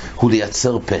הזה הוא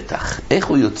לייצר פתח. איך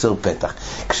הוא יוצר פתח?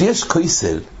 כשיש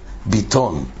קויסל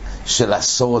ביטון של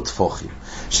 10 טפוחים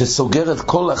שסוגר את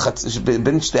כל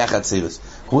בין שתי החצרות,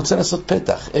 הוא רוצה לעשות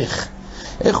פתח.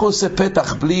 איך הוא עושה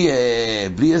פתח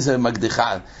בלי איזה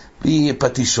מקדחה, בלי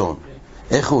פטישון?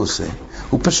 איך הוא עושה?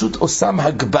 הוא פשוט עושה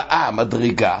הגבעה,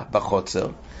 מדרגה בחוצר,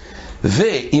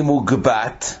 ואם הוא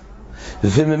גבעת,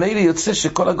 וממילא יוצא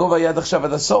שכל הגובה יד עכשיו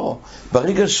עד 10.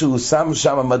 ברגע שהוא שם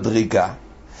שם מדרגה,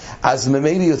 אז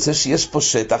ממילא יוצא שיש פה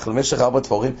שטח למשך 4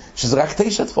 טפוחים, שזה רק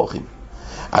 9 טפוחים.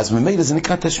 אז ממילא זה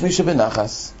נקרא תשמיש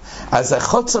בנחס. אז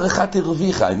החוצר אחד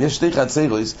הרוויחה, אם יש 2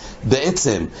 חצרות,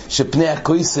 בעצם שפני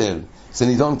הקויסל זה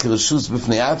נידון כרשוס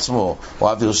בפני עצמו, או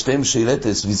אוויר שתיים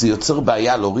שאלתס, וזה יוצר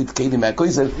בעיה להוריד כלים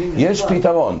מהקויסל, יש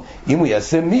פתרון. אם הוא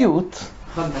יעשה מיעוט,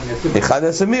 אחד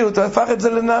יעשה מיעוט, הוא הפך את זה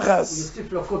לנחס. הוא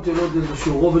יוסיף לכותל עוד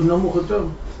איזשהו רובד נמוך יותר?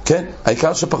 כן,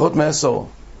 העיקר שפחות מעשור.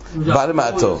 בא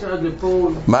למטו.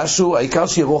 משהו, העיקר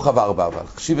שיהיה רוחב 4, אבל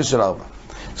חשיבה של 4.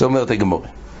 זה אומרת הגמורה.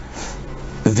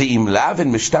 ואם לאו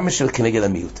אין משתמש של כנגד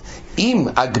המיעוט. אם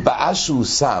הגבעה שהוא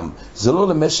שם זה לא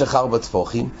למשך 4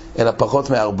 טפוחים, אלא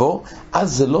פחות מ4,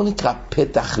 אז זה לא נקרא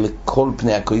פתח לכל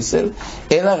פני הכויסל,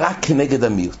 אלא רק כנגד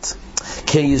המיעוט.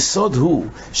 כי היסוד הוא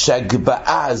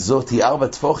שהגבעה הזאת היא 4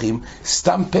 טפוחים,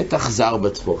 סתם פתח זה 4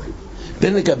 טפוחים.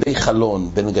 בין לגבי חלון,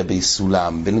 בין לגבי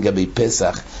סולם, בין לגבי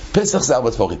פסח, פסח זה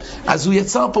 4 טפוחים. אז הוא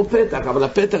יצר פה פתח, אבל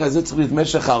הפתח הזה צריך להיות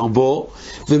משך 4,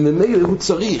 וממילא הוא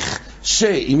צריך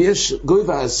שאם יש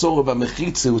גובה עשור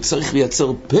במחיצה, הוא צריך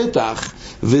לייצר פתח,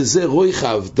 וזה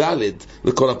רויחב ד'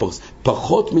 לכל הפרס.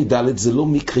 פחות מד' זה לא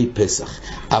מקרי פסח,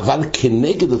 אבל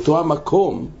כנגד אותו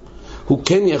המקום, הוא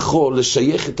כן יכול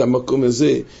לשייך את המקום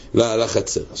הזה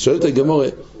לחצר. אז שואלת הגמורה,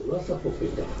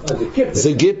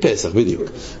 זה גה פסח, בדיוק.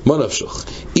 מה נפשוך?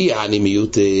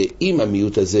 אם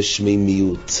המיעוט הזה שמי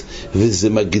מיעוט, וזה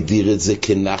מגדיר את זה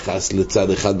כנחס לצד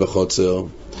אחד בחוצר,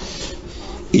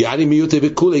 יעני מיעוט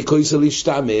בכולי קויסל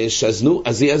להשתמש, אז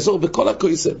זה יעזור בכל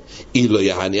הקויסל. לא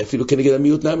יעני אפילו כנגד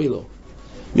המיעוט נמי לו.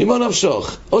 ממה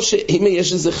נפשוך? או שאם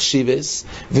יש איזה חשיבס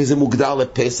וזה מוגדר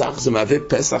לפסח, זה מהווה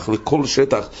פסח לכל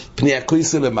שטח פני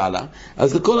הקויסל למעלה,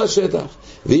 אז לכל השטח.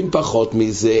 ואם פחות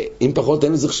מזה, אם פחות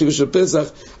אין איזה חשיבס של פסח,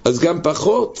 אז גם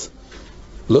פחות.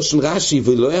 לא של רש"י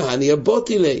ולא יעני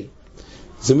הבוטי לי,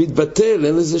 זה מתבטל,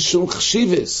 אין לזה שום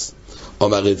חשיבס.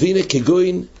 אומר רבינה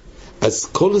כגוין, אז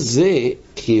כל זה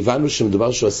כי הבנו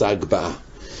שמדובר שהוא עשה הגבעה.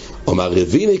 אומר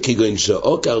רבינה כגוין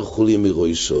שאוקר חוליה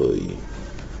מרוישוי,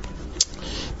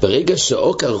 ברגע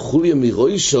שאוקר חוליה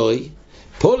מרוישוי,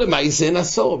 פה למעשה אין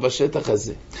אסור בשטח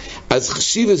הזה. אז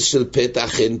חשיבס של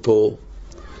פתח אין פה.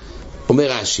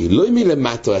 אומר רש"י, לא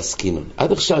מלמטו עסקינון.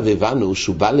 עד עכשיו הבנו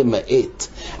שהוא בא למעט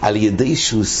על ידי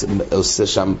שהוא עושה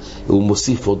שם, הוא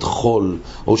מוסיף עוד חול,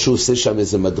 או שהוא עושה שם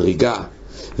איזה מדרגה.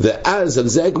 ואז על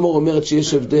זה הגמור אומרת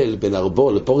שיש הבדל בין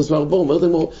ארבו לפורס מארבו. אומרת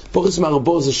הגמור, פורס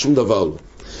מארבו זה שום דבר לא.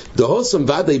 דהוסם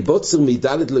ועדי בוצר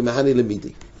מדלת למהני למידי.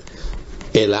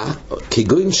 אלא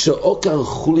כגוין שאוקר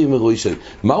חולי מרוישי.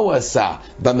 מה הוא עשה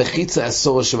במחיצה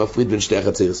הסורה שמפריד בין שתי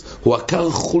החצרס? הוא עקר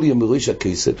חולי מרוישי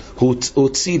הכיסל, הוא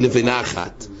הוציא לבנה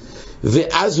אחת,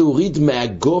 ואז הוא הוריד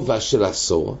מהגובה של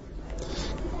הסור.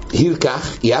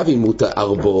 הלקח יאבי מותה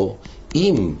ארבו,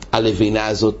 אם הלבינה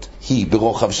הזאת היא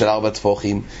ברוחב של 4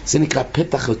 טפוחים, זה נקרא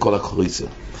פתח לכל הכויסל.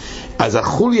 אז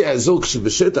החוליה הזו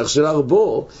כשבשטח של 4,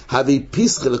 הביא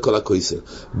פיסחה לכל הכויסל.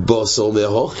 בוסו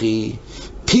מהוכי,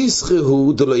 פיסחה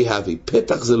הוא דלא יהבי,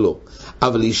 פתח זה לא,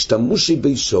 אבל השתמושי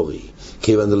בישורי,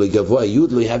 כיוון דלא גבוה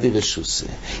יוד לא יהבי רשוסה.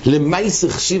 למעשה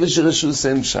חשיבה של רשוסה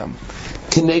אין שם,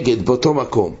 כנגד באותו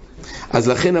מקום. אז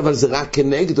לכן אבל זה רק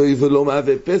כנגדו ולא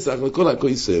מהווה פסח לכל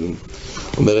הכויסל.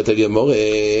 אומרת הגמורה,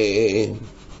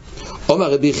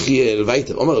 אומר רבי חיאל,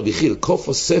 אומר רבי חיאל,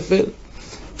 קופו ספל.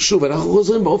 שוב, אנחנו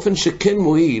חוזרים באופן שכן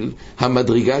מועיל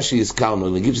המדרגה שהזכרנו,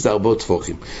 נגיד שזה 4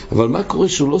 טפוחים. אבל מה קורה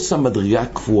שהוא לא שם מדרגה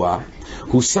קבועה,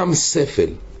 הוא שם ספל.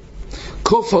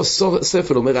 קופו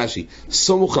ספל, אומר רש"י,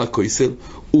 סמוך לכויסל,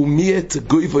 ומיית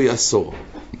גויבו יסור.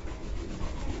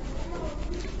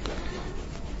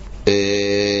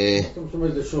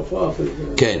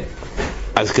 כן,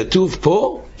 אז כתוב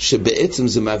פה שבעצם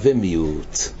זה מהווה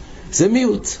מיעוט. זה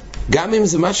מיעוט, גם אם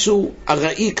זה משהו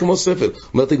ארעי כמו ספל.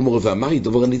 אומרת הגמרא, ואמרי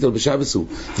דובר הניטל בשבס הוא,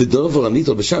 ודובר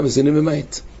הניטל בשבס אינו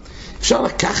ממעט. אפשר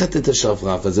לקחת את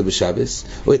השרברף הזה בשבס,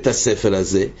 או את הספל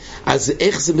הזה, אז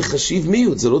איך זה מחשיב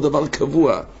מיעוט? זה לא דבר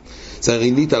קבוע. זה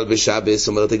הרי ניטל בשבס,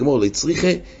 אומרת הגמרא,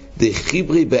 לצריכה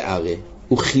דחיברי בערה,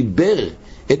 הוא חיבר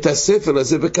את הספל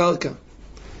הזה בקרקע.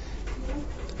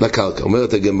 לקרקע,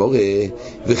 אומרת הגמרא,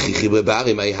 וכי חיברי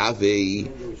בערה, מה יהווה?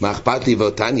 מה אכפת לי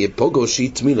ואותניה פוגו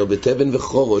שהתמינו בטבן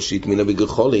וחורו שהתמינו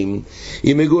בגחולים,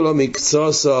 אם הגו לו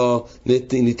מקצוסו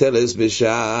ניטלס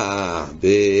בשבס.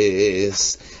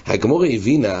 הגמורה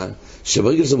הבינה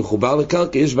שברגע שזה מחובר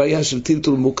לקרקע יש בעיה של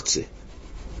טלטול מוקצה.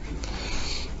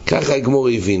 ככה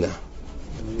הגמורה הבינה.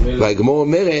 והגמורה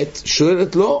אומרת,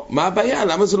 שואלת לו, מה הבעיה?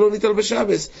 למה זה לא ניטל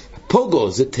בשבס?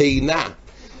 פוגו זה תאנה,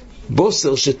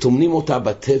 בוסר שתומנים אותה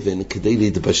בטבן כדי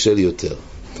להתבשל יותר.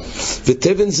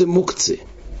 וטבן זה מוקצה.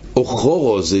 או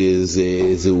חורו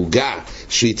זה הוגה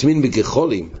שהתמין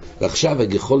בגחולים, ועכשיו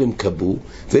הגחולים קבו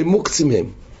והם מוקצים הם.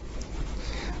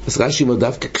 אז רש"י אומר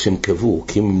דווקא כשהם קבו,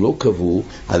 כי אם הם לא קבו,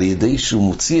 על ידי שהוא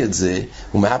מוציא את זה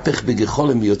הוא מהפך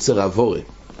בגחולים ויוצר עבורה.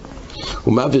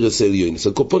 הוא מעביר את העליון. אז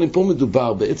הקופונים פה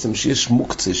מדובר בעצם שיש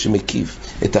מוקצה שמקיף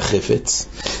את החפץ,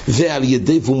 ועל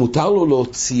ידי, והוא מותר לו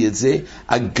להוציא את זה,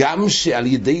 גם שעל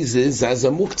ידי זה זז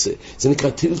המוקצה. זה נקרא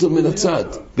טלטול מן הצד.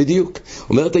 בדיוק.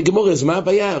 אומרת הגמרא, אז מה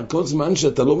הבעיה? כל זמן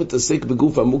שאתה לא מתעסק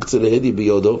בגוף המוקצה להדי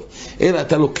ביודו, אלא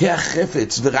אתה לוקח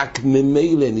חפץ ורק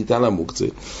ממילא ניתן למוקצה.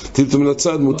 טלטול מן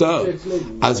הצד מותר.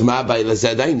 אז מה הבעיה? לזה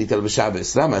עדיין ניתן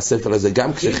בשבס. למה? הספר הזה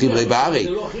גם כשחיברי בארי. זה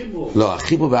לא חיבור. לא,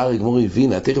 החיבור בארי, הגמרא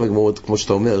הבינה, תכף הגמרא, כמו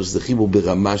שאתה אומר, שזה חיבור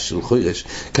ברמה של חורש.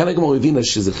 כאן הגמרא הבינה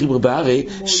שזה חיבור בארי,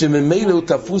 שממילא הוא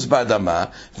תפוס באדמה,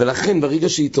 ולכן ברגע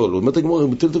שיתולו, אומרת הגמרא,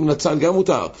 טלטול מן הצד גם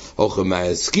מותר. אוכל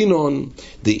מהסקינון,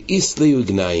 די איסלי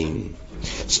וגנאים.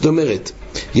 זאת אומרת,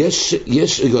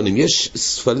 יש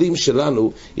ספלים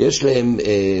שלנו, יש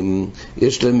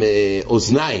להם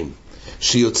אוזניים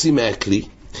שיוצאים מהכלי,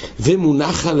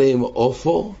 ומונח עליהם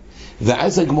אופו,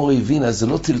 ואז הגמרא הבינה, זה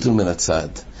לא טלטול מן הצד,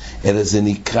 אלא זה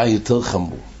נקרא יותר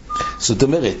חמור. זאת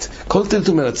אומרת, כל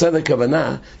טלטול מן הצד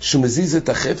הכוונה שהוא מזיז את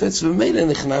החפץ ומילא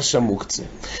נכנס שם מוקצה.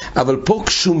 אבל פה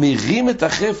כשהוא מרים את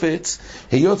החפץ,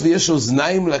 היות ויש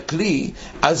אוזניים לכלי,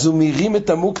 אז הוא מרים את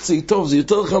המוקצה איתו, זה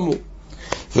יותר חמור.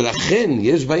 ולכן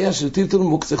יש בעיה של טלטול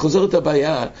מוקצה, חוזרת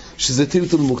הבעיה שזה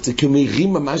טלטול מוקצה, כי הוא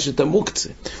מרים ממש את המוקצה.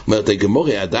 אומרת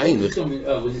הגמרא עדיין...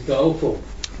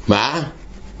 מה?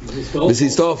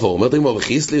 בסיסטופו, אומרת הגמרא,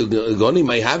 וחיס לי גוני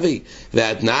מי הווי,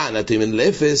 והתנען אתם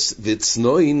לפס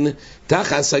וצנוין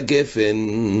תחס הגפן,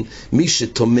 מי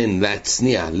שתומן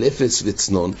להצניע לפס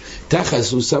וצנון,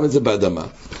 תחס הוא שם את זה באדמה.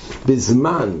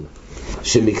 בזמן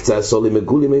שמקצה עשור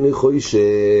למגול ימינו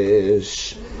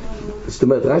חוישש, זאת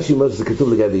אומרת, רש"י אומר שזה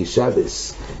כתוב לגבי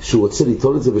שבס, שהוא רוצה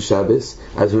ליטול את זה בשבס,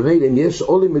 אז באמת אם יש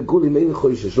או למגול ימינו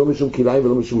חוישש, לא משום כליים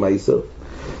ולא משום מייסר.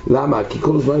 למה? כי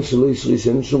כל זמן שלא ישריש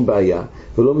אין שום בעיה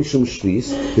ולא משום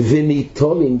שליס,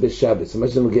 וניטולים בשבס, מה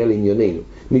שנוגע לענייננו,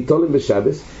 ניטולים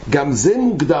בשבס, גם זה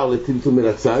מוגדר לטלטול מן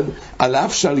הצד, על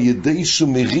אף שעל ידי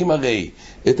שומרים הרי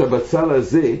את הבצל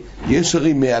הזה, יש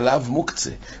הרי מעליו מוקצה,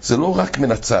 זה לא רק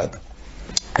מן הצד,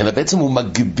 אלא בעצם הוא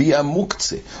מגביע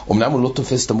מוקצה. אמנם הוא לא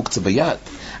תופס את המוקצה ביד,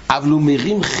 אבל הוא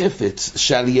מרים חפץ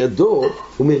שעל ידו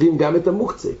הוא מרים גם את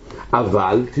המוקצה.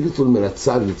 אבל טלטול מן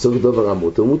הצד לצורך דבר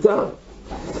המותר מותר.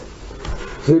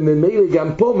 וממילא גם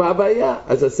פה מה הבעיה?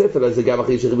 אז הספר הזה גם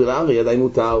אחרי שחיבר לארי עדיין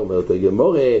מותר. אומרת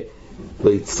הגמרא, לא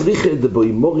יצריך את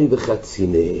בוי מורי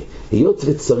וחציני, היות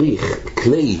וצריך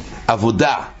כלי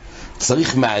עבודה,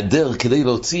 צריך מעדר כדי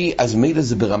להוציא, אז מילא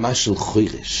זה ברמה של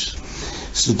חוירש.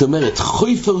 זאת אומרת,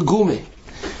 חויפר גומה.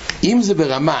 אם זה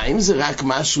ברמה, אם זה רק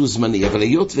משהו זמני, אבל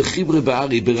היות וחיברי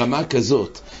בארי ברמה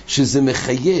כזאת, שזה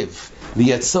מחייב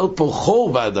לייצר פה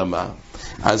חור באדמה,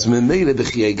 אז ממילא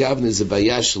בחיי גבנה זה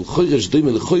בעיה של חוירש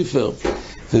דומה לחויפר,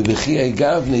 ובחיי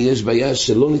גבנה יש בעיה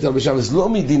שלא ניתן בשם, אז לא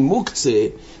מדין מוקצה,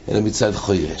 אלא מצד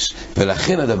חוירש.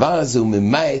 ולכן הדבר הזה הוא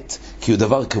ממעט, כי הוא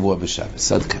דבר קבוע בשם.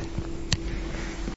 עד כאן.